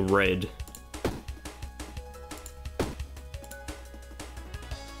 glowing red?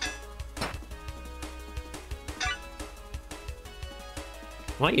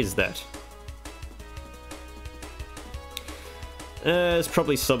 Why is that? There's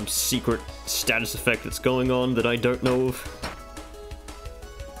probably some secret status effect that's going on that I don't know of.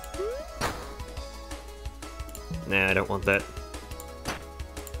 Nah, I don't want that.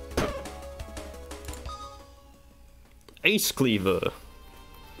 Ace Cleaver.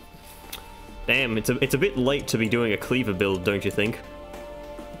 Damn, it's a bit late to be doing a Cleaver build, don't you think?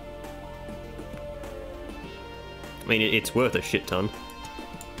 I mean, it's worth a shit ton.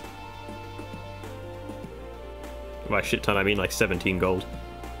 By shit ton, I mean like 17 gold.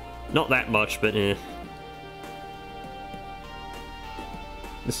 Not that much, but eh.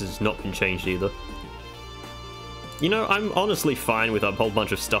 This has not been changed either. You know, I'm honestly fine with a whole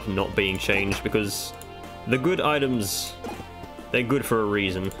bunch of stuff not being changed, because the good items, they're good for a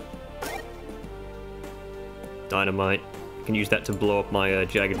reason. Dynamite. I can use that to blow up my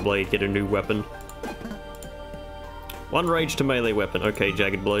Jagged Blade, get a new weapon. One rage to melee weapon. Okay,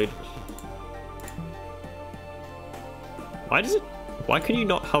 Jagged Blade. Why can you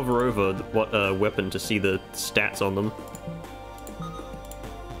not hover over what weapon to see the stats on them?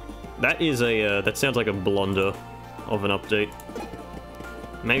 That is that sounds like a blunder of an update.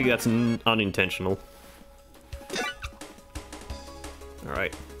 Maybe that's unintentional.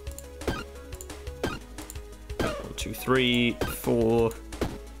 Alright. 1, 2, 3, 4.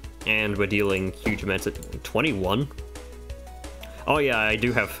 And we're dealing huge amounts at 21. Oh yeah, I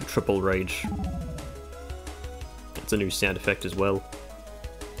do have triple rage. It's a new sound effect as well.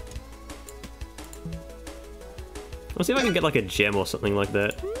 I'll see if I can get like a gem or something like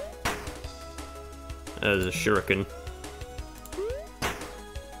that. As a shuriken.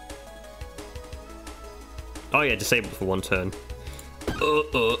 Oh yeah, disabled for 1 turn.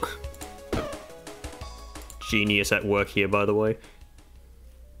 Genius at work here, by the way.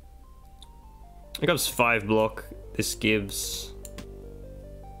 I got 5 block. This gives...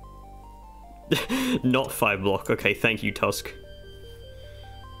 Not 5 block. Okay, thank you, Tusk.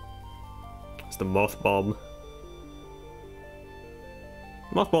 It's the Moth Bomb.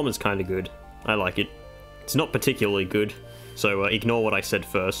 Moth Bomb is kind of good. I like it. It's not particularly good, so ignore what I said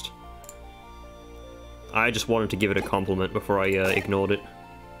first. I just wanted to give it a compliment before I ignored it.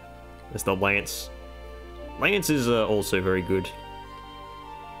 There's the Lance. Lance is also very good.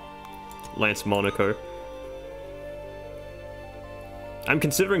 Lance Monaco. I'm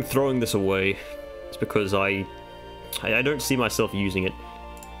considering throwing this away. It's because I don't see myself using it.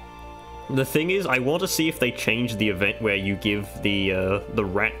 The thing is, I want to see if they change the event where you give the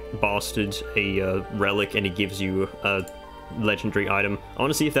rat bastard a relic and he gives you a legendary item. I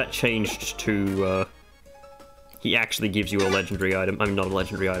want to see if that changed to he actually gives you a legendary item. I mean, not a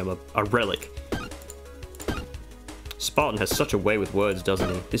legendary item, a relic. Spartan has such a way with words, doesn't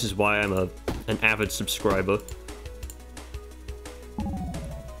he? This is why I'm an avid subscriber.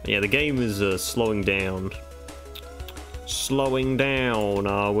 Yeah, the game is slowing down. Slowing down,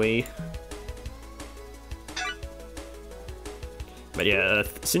 are we? But yeah,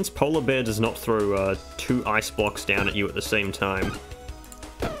 since Polar Bear does not throw 2 ice blocks down at you at the same time,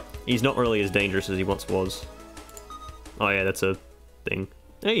 he's not really as dangerous as he once was. Oh yeah, that's a thing.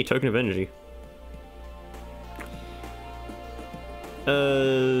 Hey, token of energy.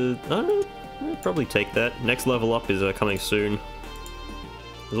 I'll probably take that. Next level up is coming soon.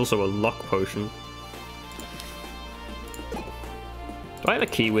 There's also a luck potion. Do I have a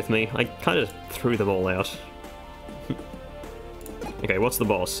key with me? I kind of threw them all out. Okay, what's the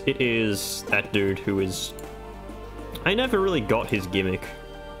boss? It is that dude who is... I never really got his gimmick.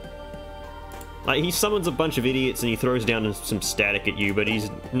 Like, he summons a bunch of idiots and he throws down some static at you, but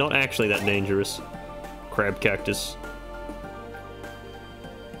he's not actually that dangerous. Crab cactus.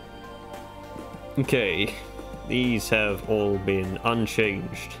 Okay, these have all been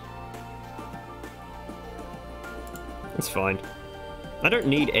unchanged. That's fine. I don't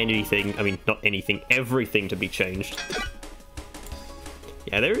need anything, I mean, not anything, everything to be changed.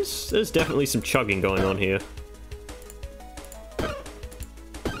 Yeah, there's definitely some chugging going on here.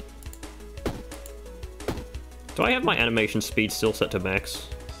 Do I have my animation speed still set to max?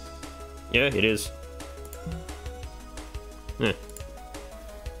 Yeah, it is. Yeah.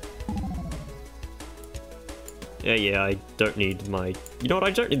 Yeah, I don't need my... You know what,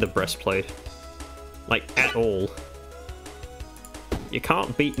 I don't need the breastplate. Like, at all. You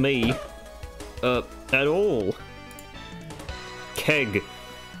can't beat me. At all. Keg.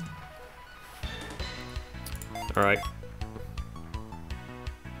 Alright.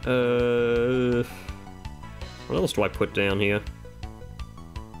 What else do I put down here?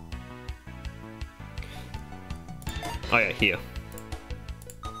 Oh yeah, here.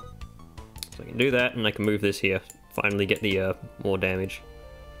 So I can do that, and I can move this here. Finally get the, more damage.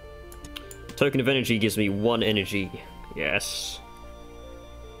 Token of energy gives me 1 energy. Yes.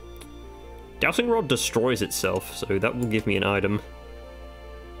 Dowsing Rod destroys itself, so that will give me an item.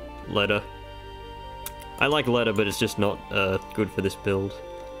 Letter. I like letter, but it's just not, good for this build.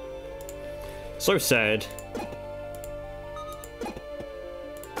 So sad.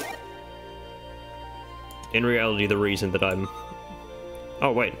 In reality, the reason that I'm...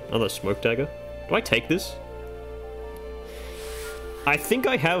 Oh, wait, another smoke dagger? Do I take this? I think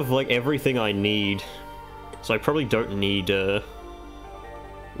I have, like, everything I need. So I probably don't need,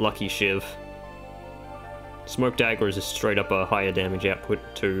 Lucky Shiv. Smoke dagger is just straight up a higher damage output,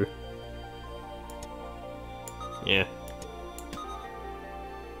 too. Yeah.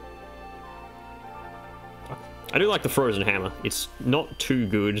 I do like the frozen hammer. It's not too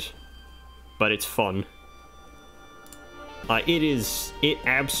good, but it's fun. It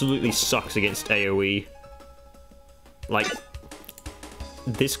absolutely sucks against AoE. Like,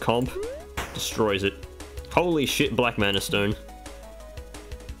 this comp destroys it. Holy shit, Black Mana Stone.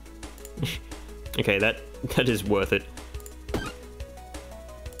 Okay, that is worth it.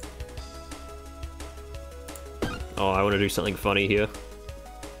 Oh, I want to do something funny here.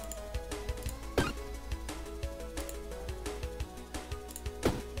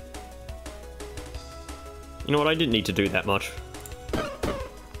 You know what, I didn't need to do that much.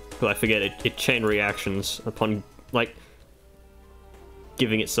 Because I forget, it chain reactions upon, like,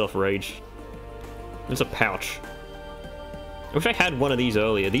 giving itself rage. There's a pouch. I wish I had one of these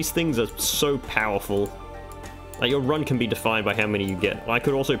earlier. These things are so powerful. Like, your run can be defined by how many you get. I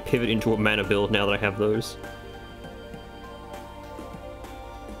could also pivot into a mana build now that I have those.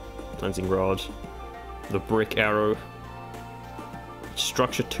 Cleansing Rod. The Brick Arrow.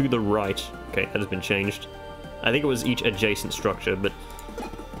 Structure to the right. Okay, that has been changed. I think it was each adjacent structure, but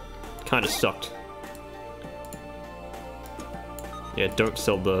kind of sucked. Yeah, don't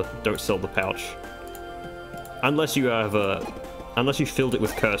sell the pouch. Unless you have unless you filled it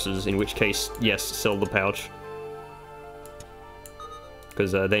with curses, in which case, yes, sell the pouch.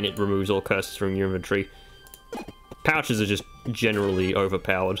 Because then it removes all curses from your inventory. Pouches are just generally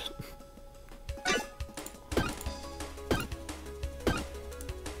overpowered.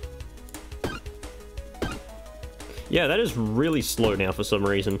 Yeah, that is really slow now for some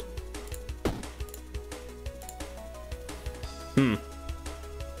reason.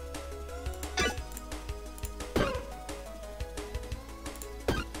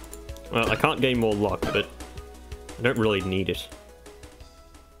 Well, I can't gain more luck, but I don't really need it.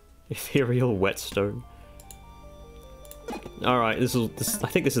 Ethereal Whetstone. Alright, I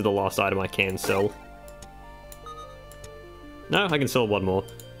think this is the last item I can sell. No, I can sell one more.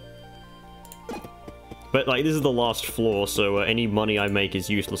 But, like, this is the last floor, so any money I make is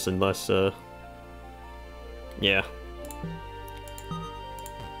useless unless, yeah.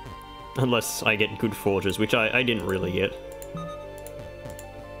 Unless I get good forges, which I didn't really get.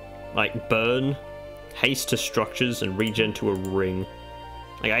 Like, burn, haste to structures, and regen to a ring.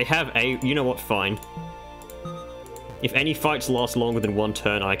 Like, I have you know what, fine. If any fights last longer than 1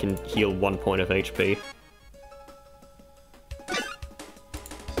 turn, I can heal 1 point of HP.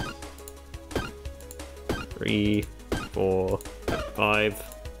 Three, 4, 5.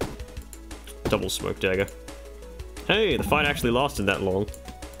 Double smoke dagger. Hey, the fight actually lasted that long.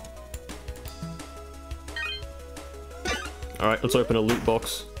 Alright, let's open a loot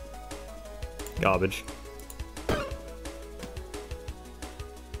box. Garbage.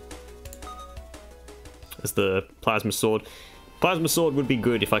 as the plasma sword. Plasma sword would be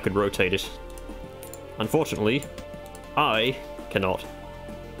good if I could rotate it. Unfortunately, I cannot.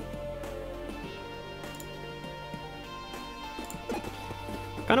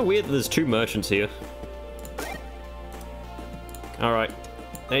 Kinda weird that there's two merchants here. Alright,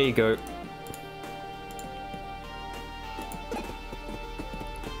 there you go.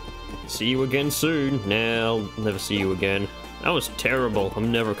 See you again soon. Nah, I'll never see you again. That was terrible.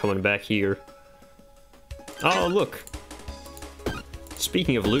 I'm never coming back here. Oh, look.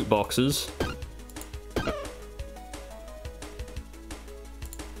 Speaking of loot boxes.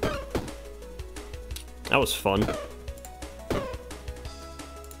 That was fun.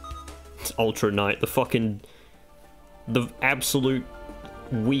 It's Ultra Knight, the absolute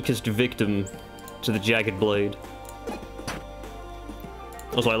weakest victim to the Jagged Blade.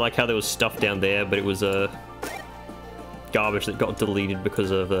 Also, I like how there was stuff down there, but it was garbage that got deleted because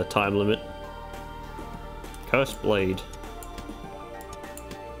of a time limit. Cursed Blade.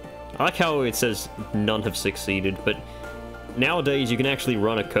 I like how it says none have succeeded, but nowadays you can actually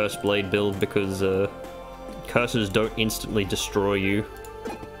run a Cursed Blade build because curses don't instantly destroy you.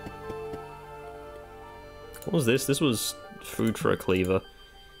 What was this? This was food for a cleaver.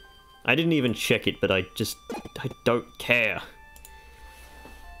 I didn't even check it, but I don't care.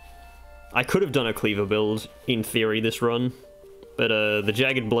 I could have done a cleaver build, in theory, this run, but the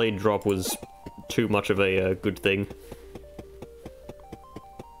Jagged Blade drop was too much of a good thing.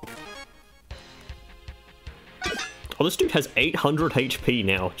 Oh, this dude has 800 HP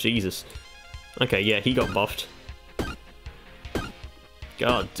now, Jesus. Okay, yeah, he got buffed.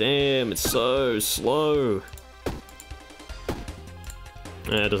 God damn, it's so slow.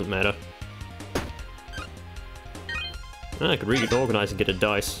 It doesn't matter. I could reorganize and get a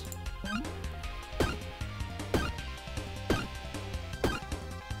dice.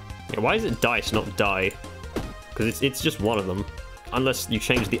 Yeah, why is it dice, not die? Because it's just one of them. Unless you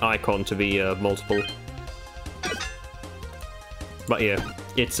change the icon to be multiple. But yeah,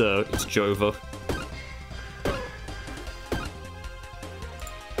 it's Jova.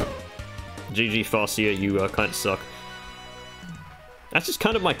 GG Farseer, you kind of suck. That's just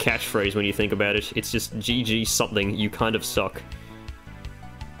kind of my catchphrase when you think about it. It's just GG something, you kind of suck.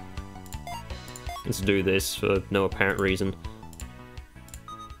 Let's do this for no apparent reason.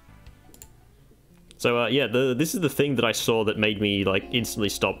 So yeah, this is the thing that I saw that made me like instantly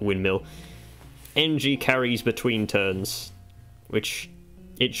stop Windmill. Energy carries between turns, which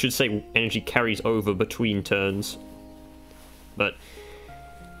it should say energy carries over between turns. But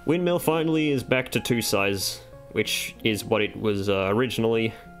Windmill finally is back to 2 size, which is what it was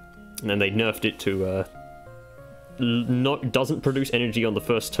originally, and then they nerfed it to doesn't produce energy on the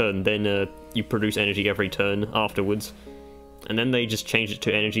first turn, then you produce energy every turn afterwards. And then they just changed it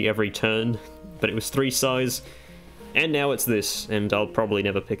to energy every turn, but it was 3 size, and now it's this, and I'll probably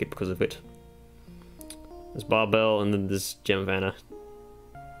never pick it because of it. There's Barbell, and then there's Gem of Anna.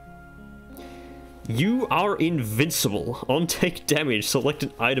 You are invincible. On take damage, select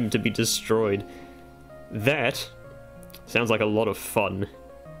an item to be destroyed. That sounds like a lot of fun.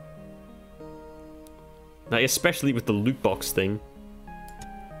 Like, especially with the loot box thing.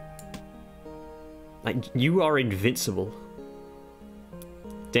 Like, you are invincible.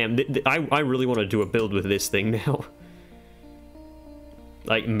 Damn, I really want to do a build with this thing now.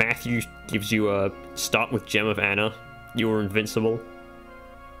 Like, Matthew gives you a start with Gem of Anna. You are invincible.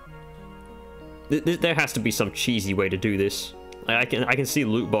 There has to be some cheesy way to do this. I can see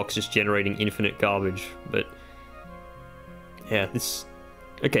loot box just generating infinite garbage, but yeah, this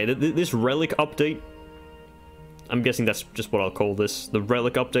okay. This Relic update, I'm guessing that's just what I'll call this. The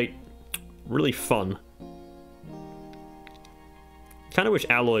Relic update, really fun. Kind of wish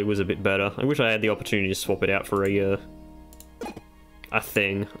Alloy was a bit better. I wish I had the opportunity to swap it out for a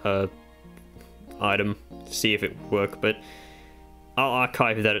thing, item, to see if it would work, but I'll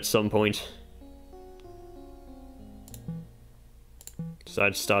archive that at some point. So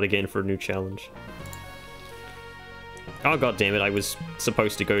I'd start again for a new challenge. Oh god damn it, I was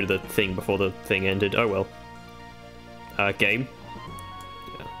supposed to go to the thing before the thing ended. Oh well. Game.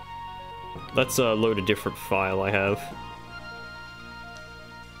 Yeah. Let's load a different file I have.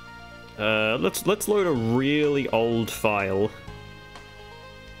 Let's load a really old file.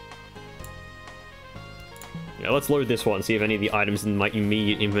 Yeah, let's load this one, see if any of the items in my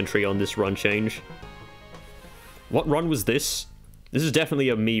immediate inventory on this run change. What run was this? This is definitely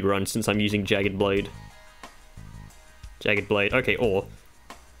a me run since I'm using Jagged Blade. Jagged Blade. Okay, or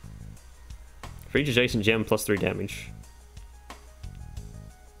for each adjacent gem plus 3 damage.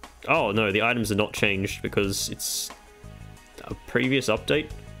 Oh no, the items are not changed because it's a previous update.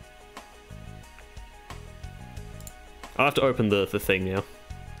 I'll have to open the thing now.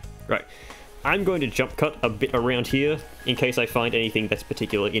 Right. I'm going to jump cut a bit around here in case I find anything that's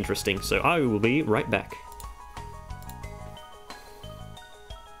particularly interesting, so I will be right back.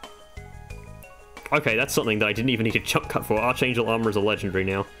 Okay, that's something that I didn't even need to jump cut for. Archangel Armor is a legendary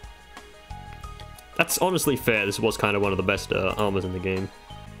now. That's honestly fair, this was kind of one of the best armors in the game.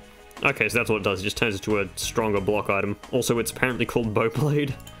 Okay, so that's what it does, it just turns into a stronger block item. Also, it's apparently called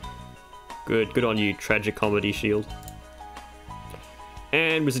Bowblade. Good on you, Tragic Comedy Shield.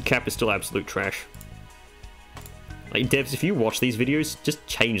 And Wizard Cap is still absolute trash. Like, devs, if you watch these videos, just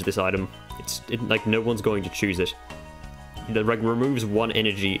change this item. Like, no one's going to choose it. The removes 1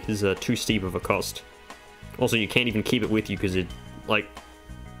 energy is too steep of a cost. Also, you can't even keep it with you because it, like...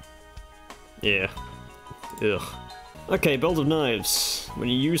 Yeah. Ugh. Okay, Belt of Knives. When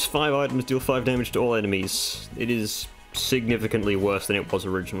you use 5 items, deal 5 damage to all enemies. It is significantly worse than it was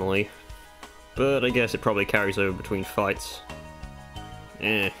originally. But I guess it probably carries over between fights.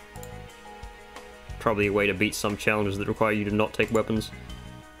 Probably a way to beat some challenges that require you to not take weapons.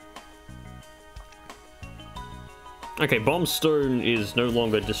 Okay, Bomb Stone is no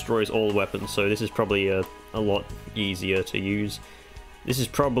longer destroys all weapons, so this is probably a lot easier to use. This is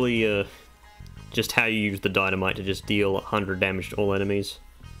probably just how you use the dynamite to just deal 100 damage to all enemies.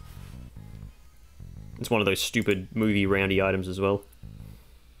 It's one of those stupid movie roundy items as well.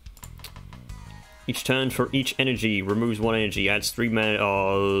 Each turn for each energy, removes 1 energy, adds 3 mana.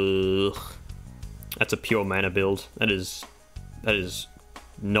 Oh, that's a pure mana build. That is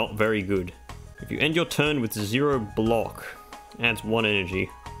not very good. If you end your turn with 0 block, adds 1 energy.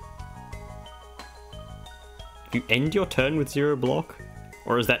 If you end your turn with 0 block?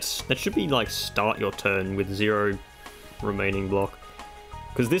 Or is that should be like start your turn with 0 remaining block.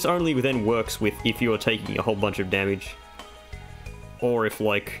 Because this only then works with if you are taking a whole bunch of damage. Or if,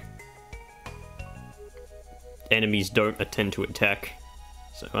 like, enemies don't attend to attack.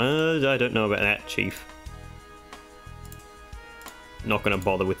 So, I don't know about that, Chief. Not gonna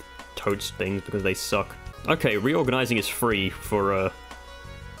bother with Toad's things because they suck. Okay, reorganizing is free for,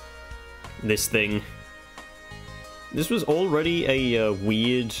 this thing. This was already a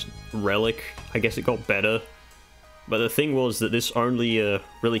weird relic. I guess it got better. But the thing was that this only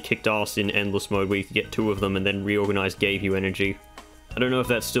really kicked ass in Endless Mode, where you could get 2 of them and then reorganize gave you energy. I don't know if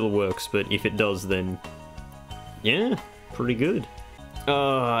that still works, but if it does, then... yeah, pretty good.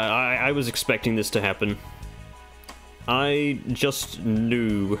 I was expecting this to happen. I just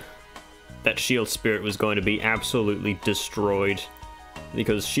knew that Shield Spirit was going to be absolutely destroyed.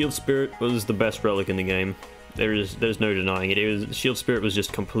 Because Shield Spirit was the best relic in the game. There's no denying it. Shield Spirit was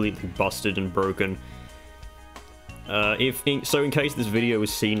just completely busted and broken. So in case this video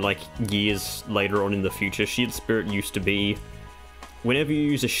was seen like years later on in the future, Shield Spirit used to be, whenever you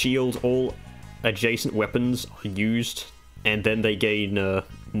use a shield, all adjacent weapons are used, and then they gain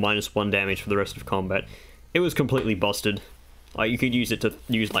 -1 damage for the rest of combat. It was completely busted. You could use it to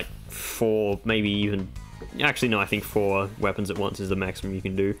use like 4, maybe even... actually no, I think 4 weapons at once is the maximum you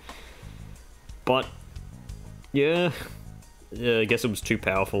can do. But, yeah, I guess it was too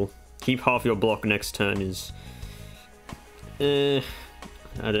powerful. Keep half your block next turn is... I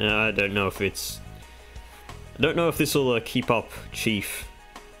don't know if it's... I don't know if this will keep up, Chief,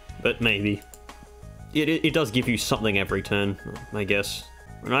 but maybe. It does give you something every turn, I guess.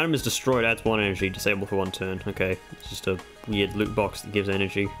 When an item is destroyed, adds 1 energy, disabled for 1 turn. Okay, it's just a weird loot box that gives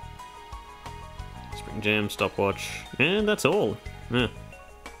energy. Spring Jam, Stopwatch, and that's all. Yeah.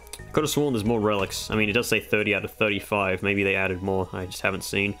 Could have sworn there's more relics. I mean, it does say 30 out of 35. Maybe they added more. I just haven't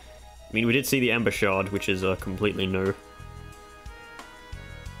seen. I mean, we did see the Ember Shard, which is completely new.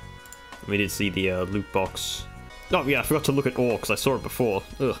 We did see the loot box. Oh yeah, I forgot to look at ore because I saw it before.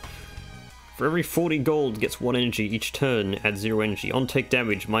 Ugh. For every 40 gold, gets 1 energy each turn, adds 0 energy. On take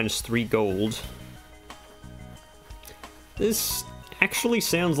damage, -3 gold. This actually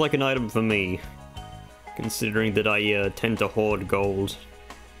sounds like an item for me, considering that I tend to hoard gold.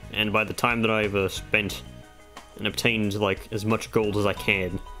 And by the time that I've spent and obtained like as much gold as I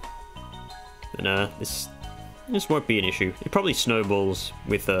can, then this won't be an issue. It probably snowballs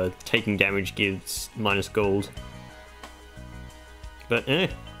with taking damage gives - gold. But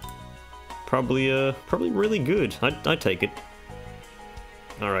probably really good. I'd take it.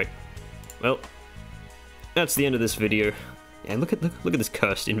 Alright. Well, that's the end of this video. Yeah, look at this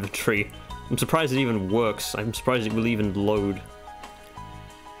cursed inventory. I'm surprised it even works. I'm surprised it will even load.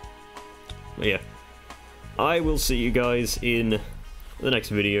 But yeah. I will see you guys in the next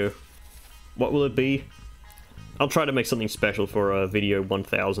video. What will it be? I'll try to make something special for video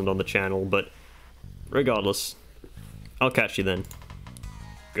 1000 on the channel, but regardless, I'll catch you then.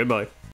 Goodbye.